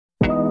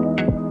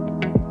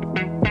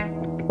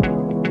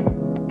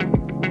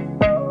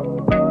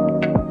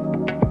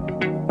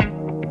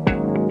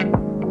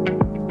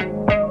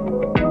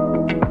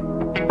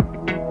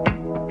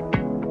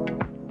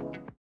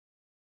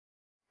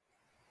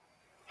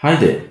Hi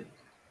there,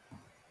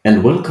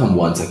 and welcome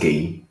once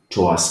again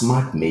to our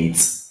Smart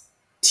Mates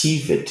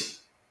TVET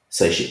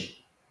session.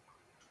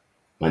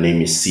 My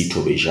name is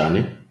Sito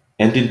Bejane,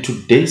 and in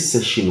today's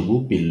session, we'll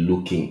be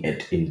looking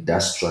at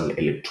industrial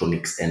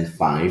electronics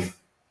N5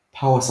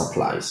 power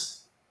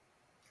supplies.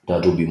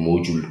 That will be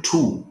module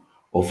 2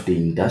 of the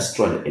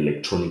industrial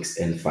electronics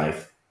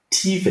N5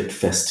 TVET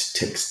first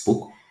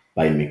textbook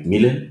by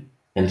Macmillan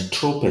and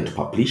Tropent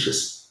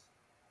Publishers.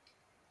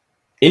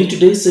 In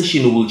today's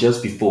session, we'll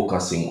just be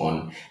focusing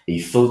on a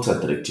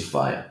filtered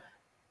rectifier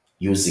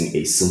using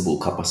a simple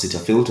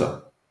capacitor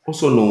filter,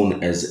 also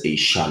known as a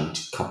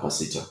shunt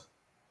capacitor.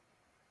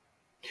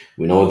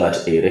 We know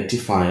that a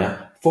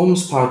rectifier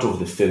forms part of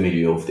the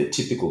family of the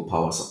typical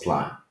power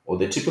supply or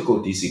the typical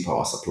DC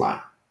power supply.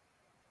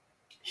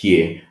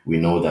 Here, we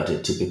know that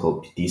a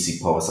typical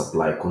DC power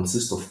supply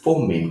consists of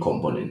four main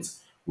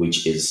components,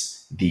 which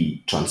is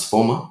the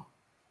transformer,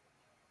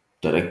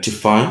 the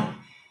rectifier,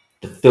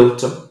 the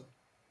filter,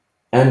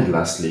 and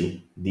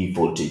lastly, the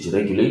voltage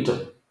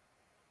regulator.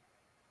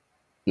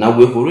 Now,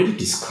 we've already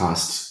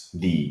discussed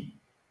the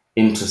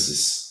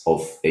intricacies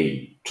of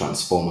a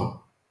transformer.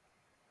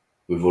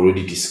 We've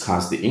already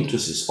discussed the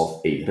intricacies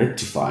of a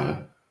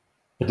rectifier.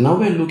 But now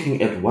we're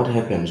looking at what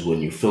happens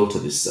when you filter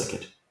this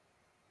circuit.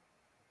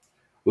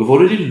 We've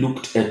already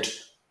looked at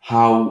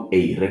how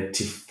a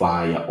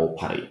rectifier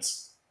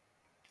operates.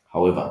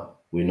 However,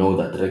 we know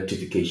that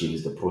rectification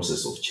is the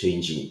process of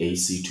changing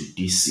AC to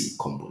DC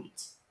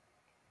components.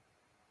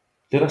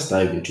 Let us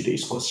dive into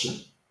today's question.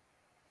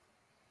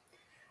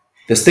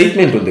 The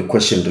statement on the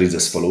question reads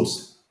as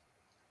follows.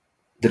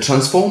 The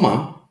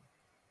transformer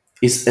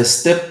is a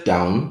step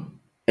down,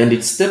 and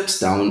it steps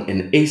down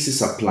an AC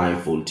supply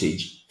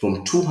voltage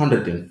from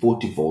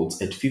 240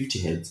 volts at 50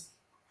 Hz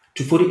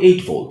to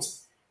 48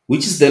 volts,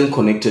 which is then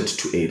connected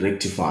to a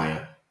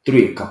rectifier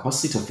through a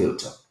capacitor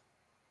filter.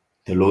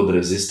 The load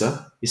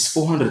resistor is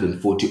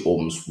 440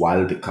 ohms,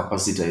 while the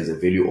capacitor has a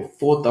value of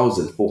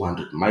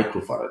 4,400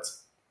 microfarads.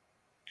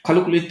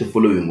 Calculate the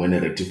following when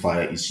a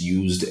rectifier is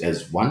used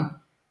as 1.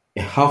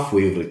 A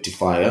half-wave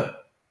rectifier,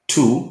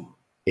 2.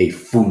 A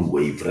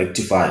full-wave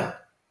rectifier.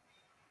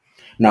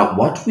 Now,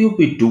 what we'll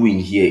be doing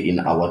here in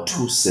our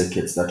two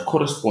circuits that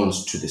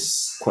corresponds to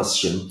this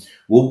question,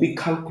 we'll be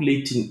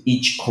calculating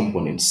each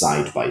component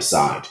side by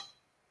side.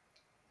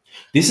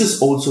 This is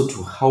also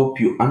to help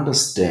you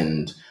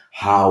understand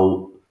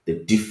how the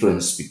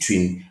difference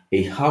between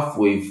a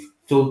half-wave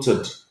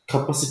filtered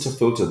capacitor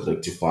filtered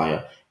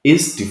rectifier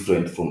is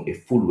different from a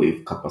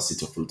full-wave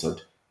capacitor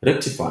filtered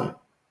rectifier.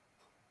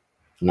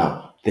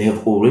 Now, they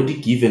have already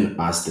given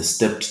us the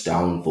stepped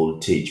down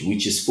voltage,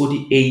 which is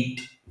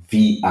 48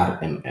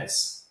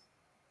 VRMS.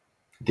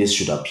 This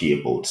should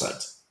appear both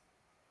sides.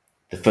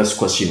 The first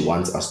question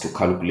wants us to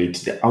calculate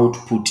the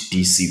output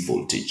DC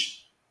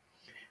voltage.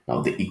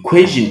 Now, the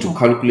equation to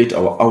calculate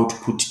our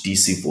output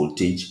DC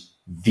voltage,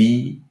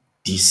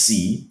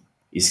 VDC,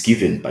 is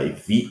given by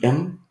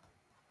Vm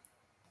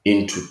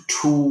into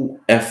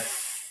 2FCRL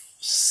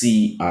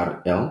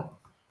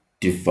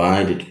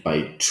divided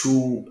by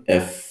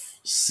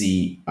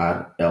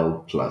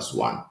 2FCRL plus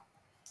 1.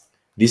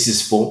 This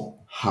is for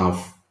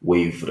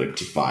half-wave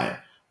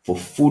rectifier. For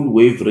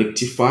full-wave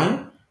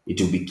rectifier, it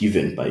will be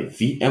given by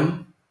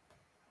Vm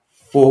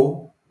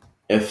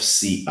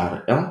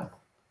 4FCRL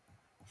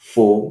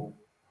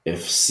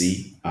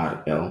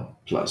 4FCRL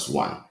plus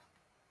 1.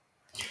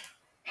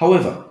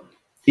 However,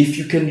 if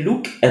you can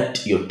look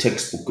at your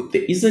textbook,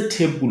 there is a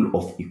table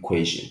of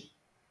equation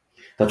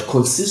that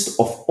consists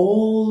of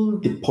all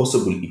the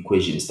possible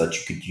equations that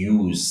you could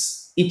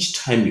use each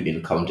time you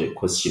encounter a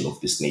question of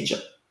this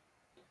nature.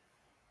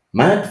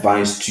 My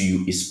advice to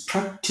you is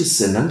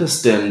practice and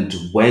understand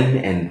when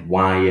and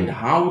why and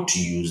how to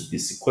use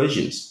these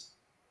equations.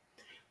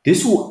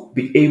 This will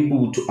be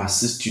able to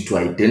assist you to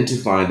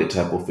identify the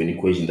type of an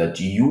equation that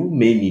you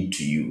may need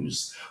to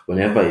use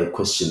whenever a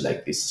question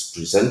like this is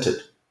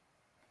presented.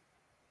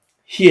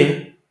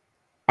 Here,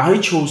 I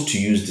chose to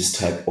use this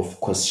type of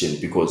question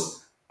because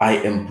I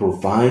am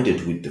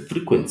provided with the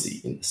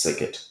frequency in the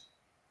circuit,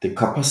 the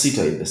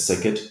capacitor in the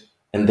circuit,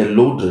 and the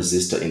load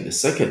resistor in the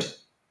circuit.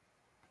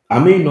 I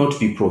may not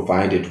be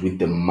provided with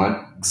the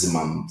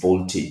maximum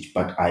voltage,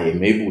 but I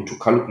am able to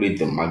calculate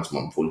the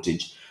maximum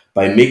voltage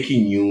by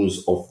making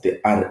use of the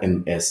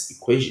RMS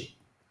equation.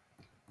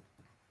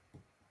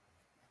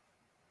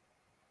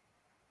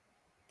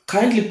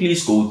 Kindly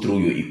please go through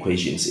your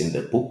equations in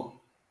the book.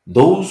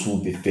 Those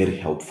will be very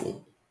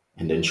helpful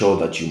and ensure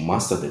that you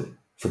master them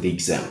for the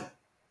exam.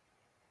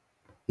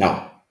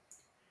 Now,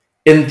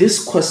 in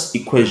this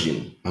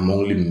equation, I'm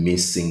only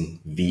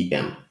missing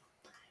Vm.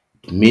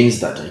 It means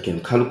that I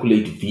can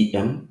calculate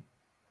Vm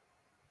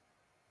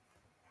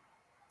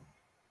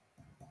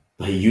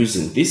by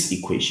using this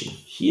equation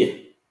here,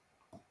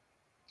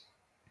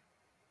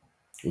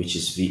 which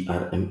is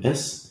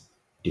VRMS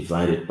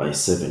divided by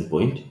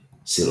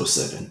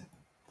 7.07.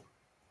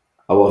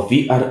 Our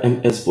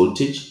VRMS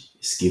voltage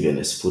is given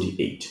as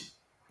 48.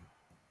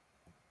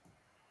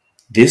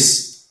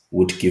 This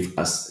would give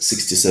us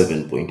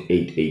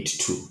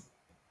 67.882.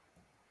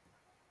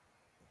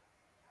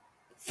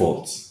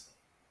 False.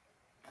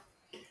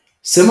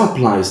 Same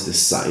applies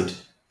this side.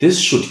 This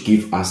should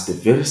give us the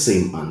very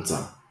same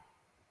answer.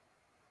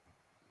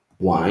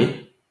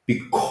 Why?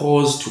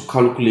 Because to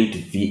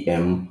calculate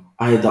Vm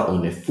either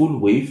on a full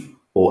wave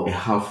or a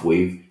half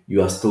wave,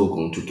 you are still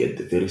going to get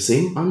the very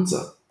same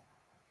answer.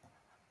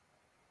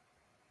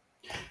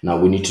 Now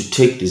we need to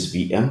take this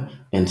Vm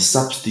and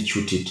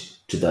substitute it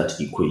to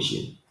that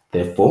equation.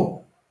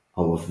 Therefore,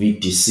 our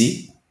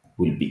VDC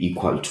will be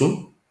equal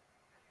to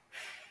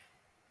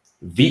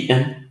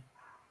Vm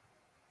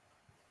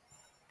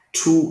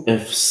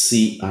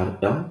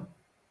 2FCRL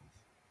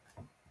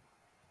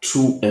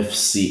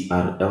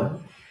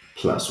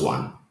plus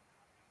 1.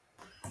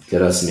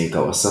 Let us make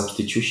our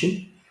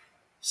substitution.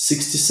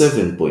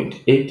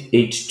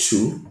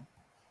 67.882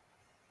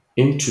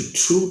 into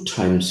 2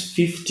 times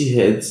 50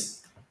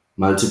 hertz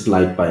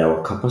multiplied by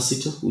our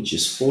capacitor, which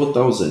is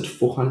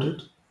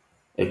 4,400,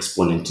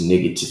 exponent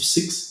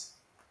 -6,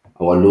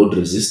 our load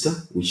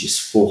resistor, which is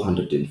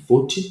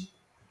 440,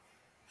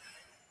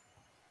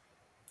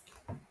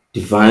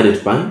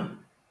 divided by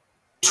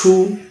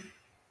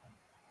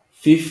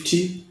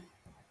 250,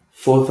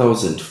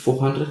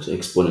 4,400,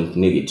 exponent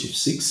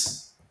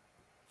 -6,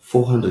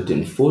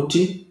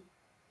 440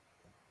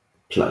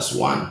 plus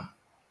 1.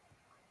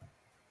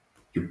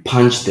 You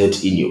punch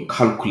that in your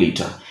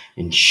calculator.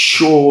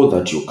 Ensure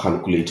that your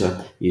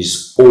calculator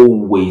is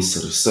always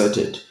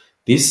resetted.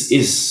 This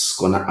is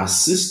going to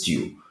assist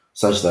you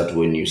such that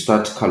when you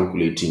start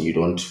calculating, you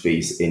don't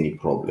face any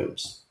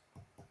problems.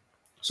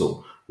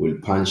 So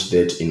we'll punch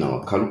that in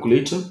our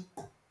calculator,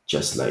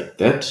 just like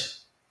that.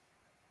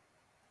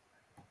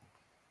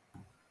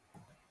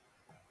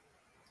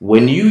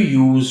 When you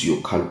use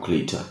your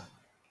calculator,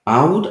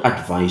 I would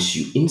advise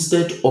you,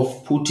 instead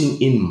of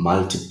putting in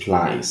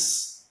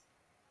multiplies,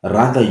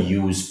 rather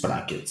use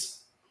brackets.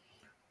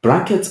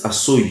 Brackets are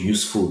so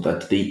useful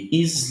that they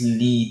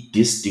easily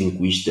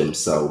distinguish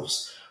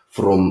themselves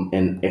from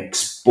an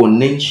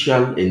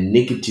exponential, a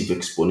negative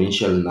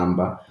exponential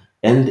number,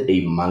 and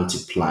a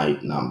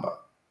multiplied number.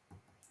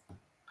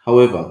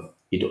 However,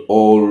 it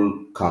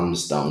all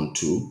comes down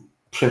to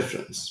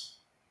preference.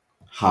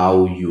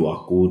 How you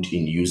are good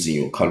in using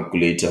your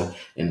calculator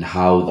and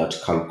how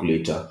that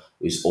calculator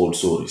is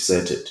also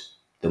resetted.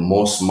 The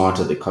more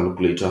smarter the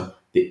calculator,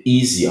 the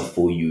easier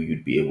for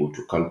you'd be able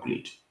to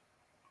calculate.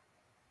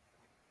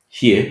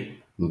 Here,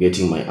 I'm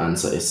getting my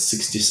answer as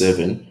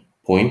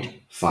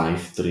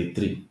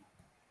 67.533.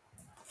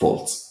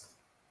 False.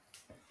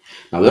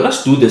 Now let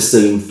us do the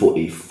same for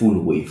a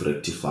full wave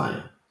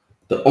rectifier.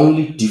 The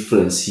only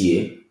difference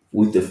here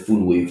with the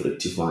full wave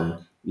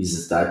rectifier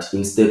is that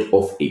instead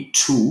of a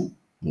 2,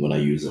 I'm going to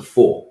use a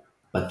 4.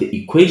 But the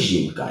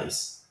equation,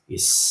 guys,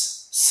 is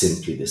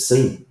simply the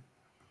same.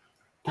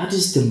 That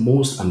is the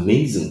most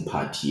amazing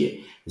part here,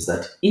 is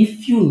that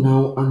if you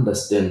now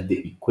understand the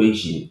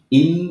equation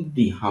in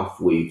the half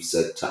wave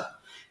sector,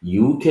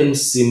 you can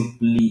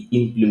simply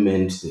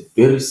implement the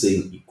very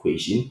same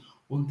equation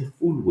on the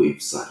full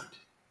wave side.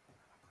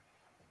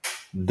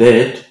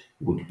 That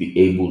would be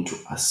able to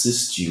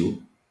assist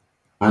you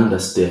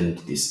understand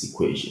these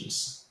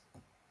equations.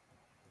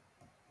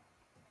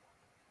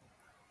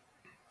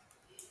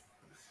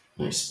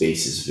 My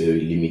space is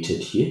very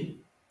limited here,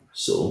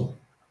 so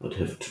I'd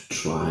have to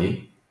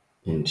try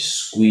and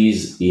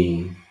squeeze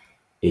in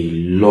a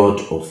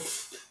lot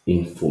of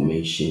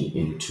information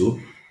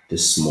into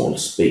this small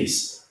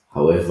space.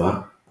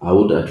 However, I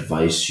would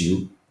advise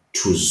you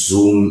to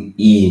zoom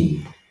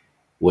in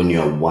when you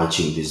are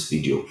watching this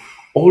video.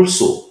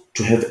 Also,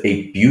 to have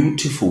a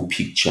beautiful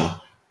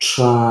picture,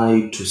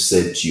 try to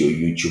set your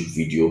YouTube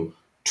video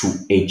to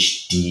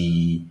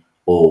HD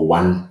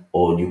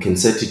or you can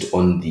set it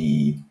on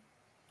the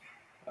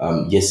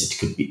yes, it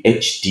could be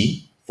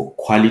HD for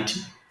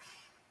quality.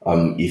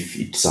 If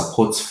it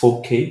supports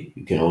 4K,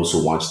 you can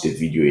also watch the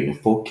video in a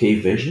 4K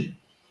version.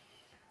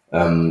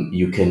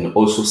 You can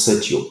also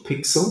set your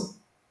pixel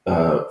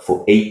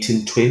for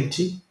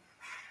 1820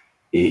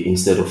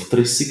 instead of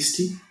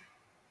 360.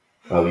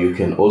 You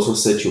can also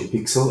set your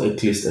pixel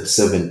at least at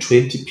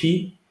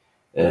 720p.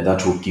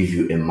 That will give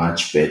you a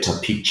much better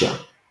picture.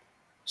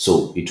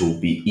 So it will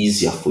be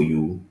easier for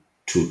you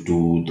to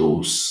do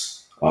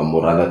those,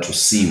 or rather to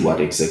see what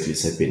exactly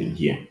is happening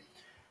here.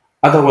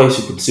 Otherwise,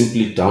 you could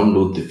simply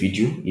download the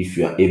video if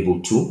you are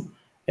able to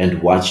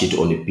and watch it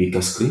on a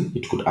bigger screen.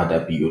 It could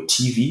either be your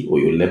TV or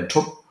your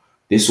laptop.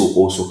 This will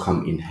also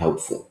come in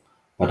helpful.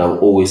 But I'll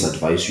always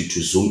advise you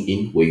to zoom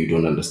in where you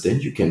don't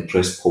understand. You can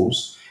press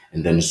pause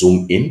and then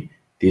zoom in.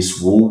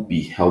 This will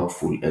be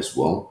helpful as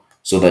well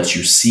so that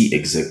you see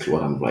exactly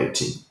what I'm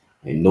writing.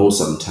 I know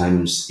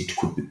sometimes it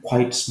could be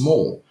quite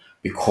small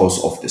because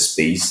of the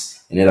space,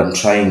 and then I'm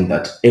trying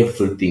that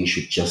everything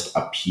should just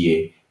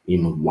appear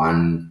in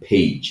one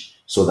page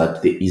so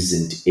that there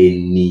isn't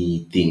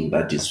anything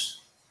that is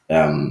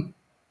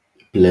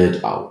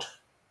blurred out.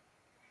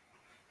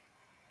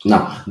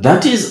 Now,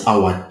 that is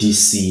our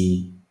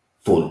DC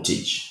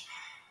voltage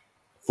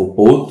for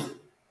both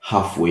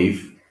half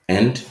wave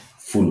and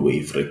full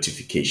wave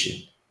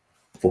rectification.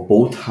 For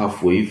both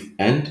half wave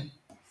and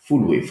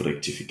full wave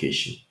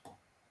rectification.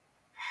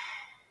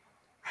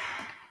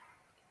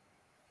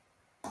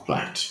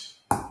 Right.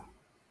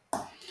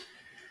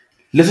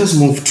 Let us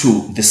move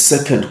to the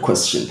second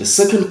question. The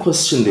second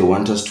question, they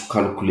want us to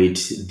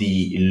calculate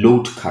the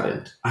load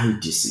current,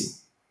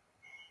 IDC.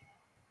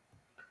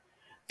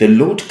 The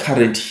load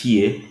current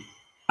here,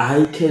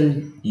 I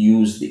can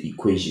use the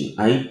equation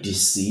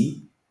IDC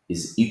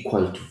is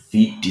equal to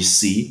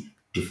VDC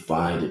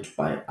divided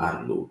by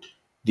R load.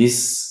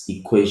 This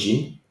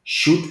equation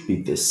should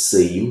be the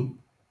same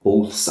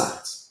both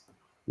sides.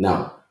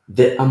 Now,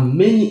 there are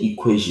many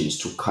equations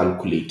to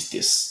calculate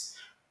this.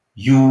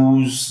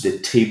 Use the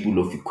table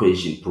of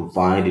equation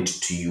provided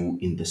to you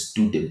in the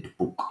student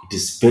book. It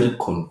is very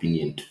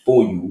convenient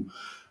for you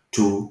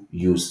to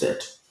use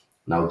that.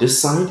 Now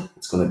this side,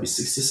 it's going to be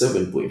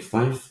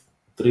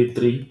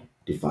 67.533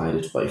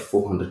 divided by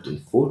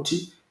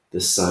 440.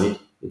 This side,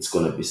 it's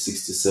going to be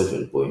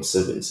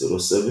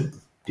 67.707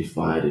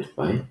 divided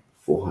by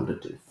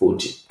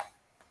 440.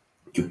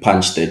 You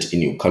punch that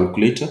in your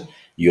calculator,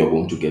 you are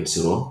going to get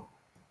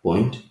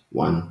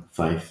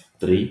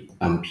 0.153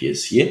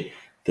 amperes here.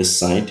 This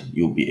side,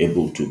 you'll be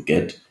able to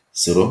get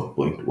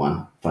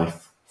 0.154,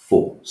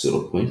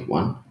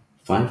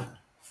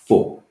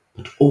 0.154.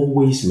 But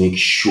always make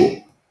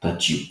sure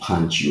that you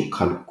punch your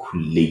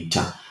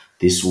calculator.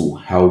 This will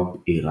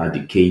help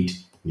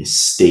eradicate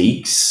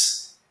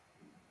mistakes,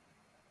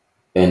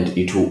 and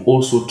it will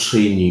also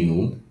train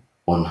you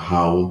on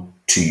how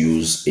to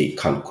use a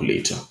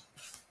calculator.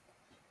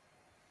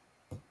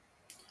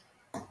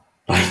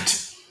 Right.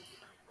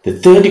 The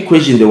third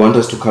equation, they want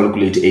us to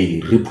calculate a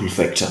ripple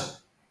factor.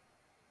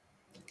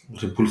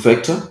 Ripple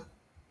factor,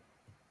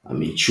 I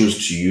may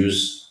choose to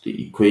use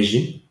the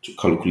equation to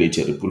calculate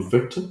a ripple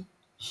factor.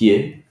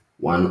 Here,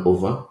 1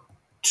 over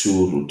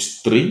 2 root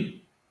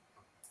 3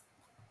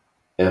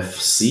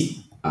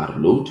 FC R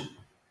load.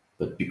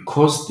 But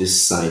because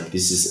this side,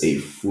 this is a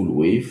full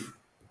wave,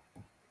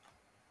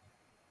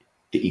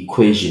 the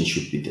equation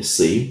should be the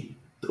same.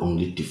 The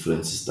only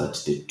difference is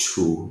that the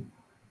 2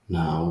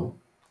 now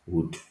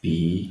would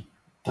be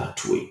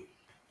that way.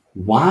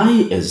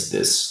 Why is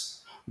this?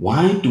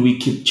 Why do we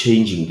keep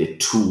changing the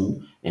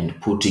 2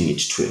 and putting it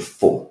to a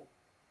 4?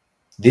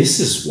 This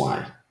is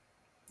why.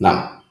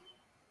 Now,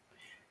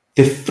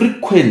 the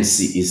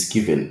frequency is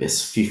given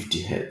as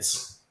 50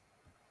 hertz.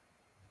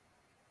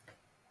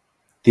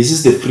 This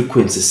is the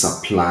frequency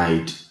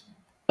supplied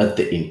at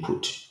the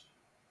input,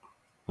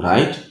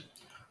 right?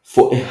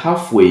 For a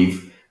half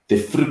wave, the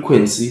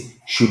frequency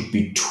should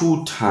be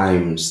 2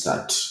 times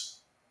that,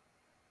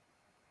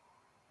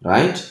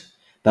 right?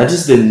 That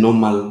is the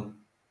normal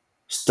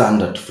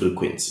standard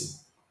frequency.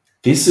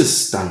 This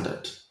is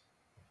standard,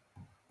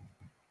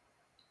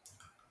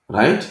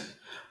 right?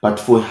 But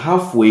for a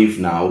half wave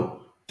now,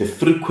 the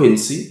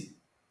frequency,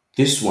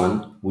 this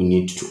one, we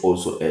need to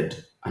also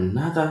add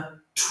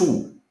another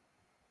 2,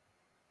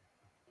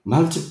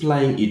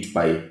 multiplying it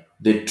by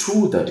the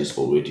 2 that is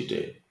already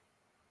there,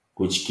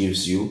 which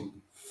gives you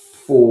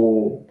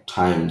 4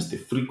 times the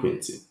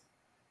frequency.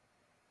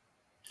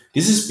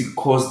 This is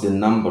because the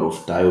number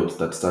of diodes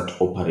that start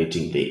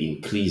operating, they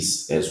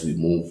increase as we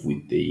move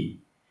with the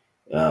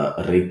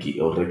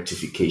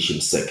rectification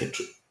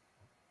circuitry,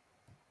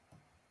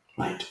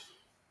 right?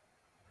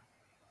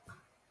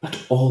 But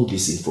all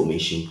this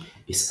information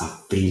is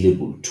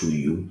available to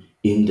you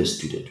in the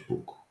student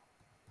book.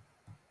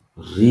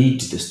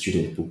 Read the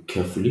student book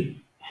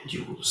carefully and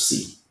you will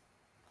see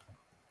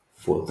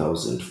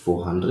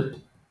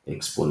 4,400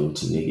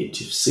 exponent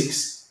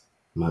 -6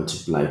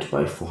 multiplied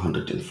by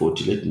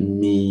 440. Let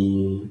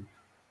me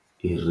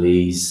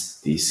erase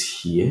this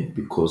here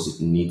because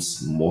it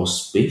needs more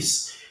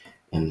space,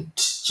 and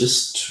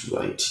just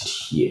write it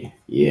here.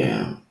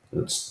 Yeah,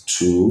 that's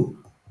 2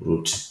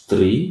 root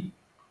 3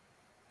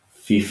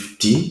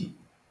 50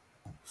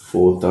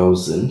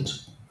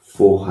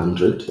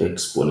 4,400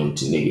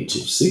 exponent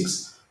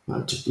 -6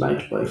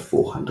 multiplied by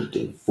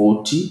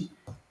 440.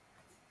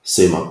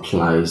 Same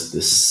applies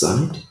this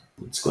side.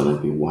 It's going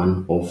to be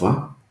 1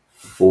 over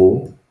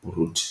 4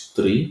 root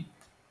 3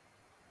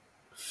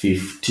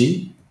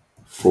 50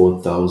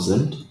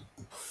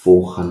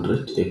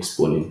 4,400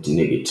 exponent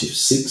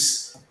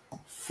 -6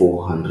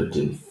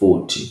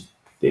 440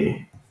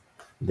 there.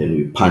 Then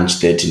we punch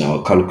that in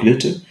our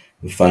calculator.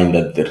 We find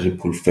that the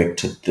ripple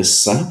factor this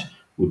side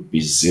would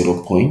be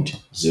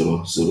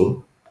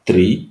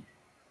 0.003,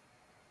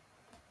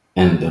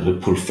 and the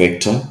ripple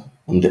factor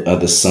on the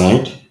other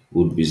side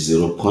would be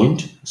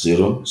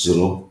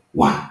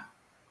 0.001.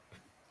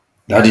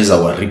 That is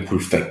our ripple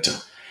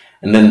factor.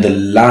 And then the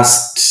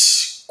last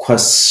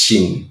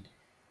question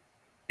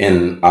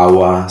in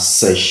our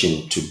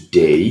session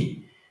today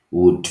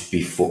would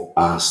be for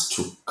us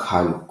to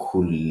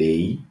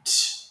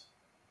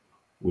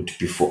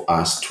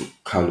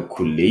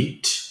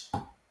calculate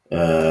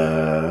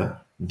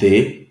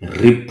the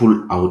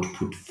ripple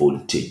output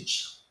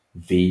voltage,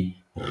 V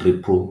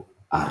ripple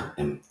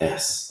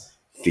RMS.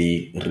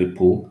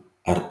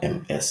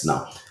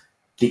 Now,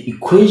 the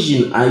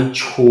equation I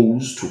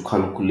chose to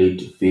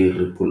calculate V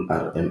ripple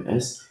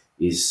RMS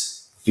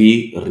is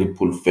V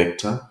ripple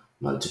vector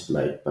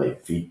multiplied by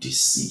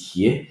VDC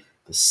here.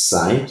 The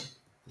side,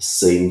 the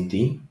same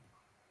thing,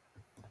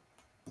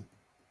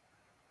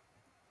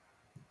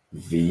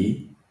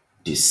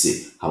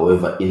 VDC.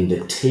 However, in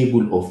the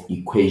table of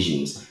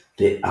equations,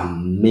 there are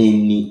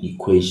many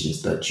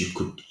equations that you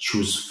could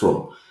choose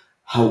from.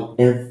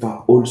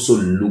 However, also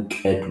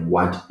look at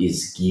what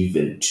is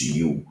given to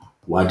you,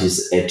 what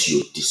is at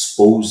your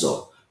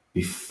disposal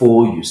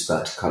before you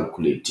start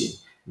calculating.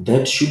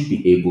 That should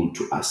be able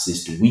to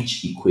assist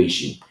which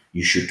equation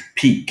you should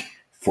pick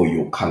for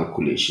your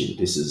calculation.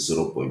 This is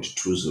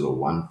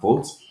 0.201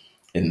 volts,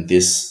 and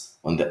this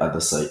on the other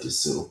side is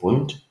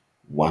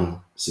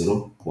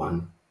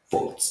 0.101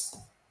 volts.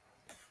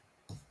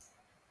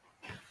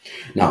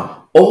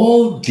 Now,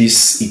 all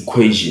these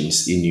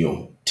equations in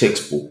your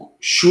textbook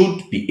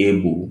should be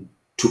able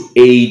to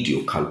aid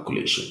your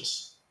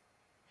calculations.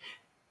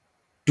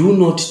 Do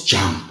not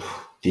jump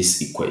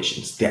these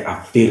equations. They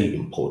are very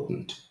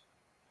important.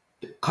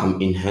 They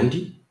come in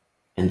handy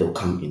and they'll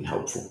come in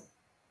helpful.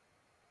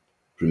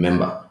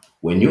 Remember,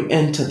 when you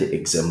enter the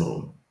exam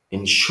room,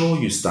 ensure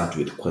you start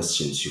with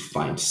questions you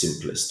find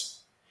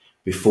simplest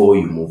before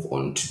you move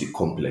on to the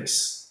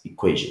complex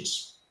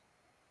equations.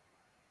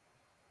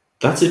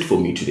 That's it for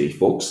me today,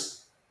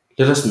 folks.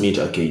 Let us meet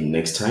again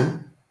next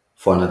time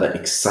for another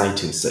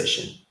exciting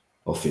session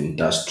of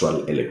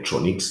Industrial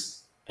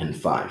Electronics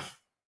N5.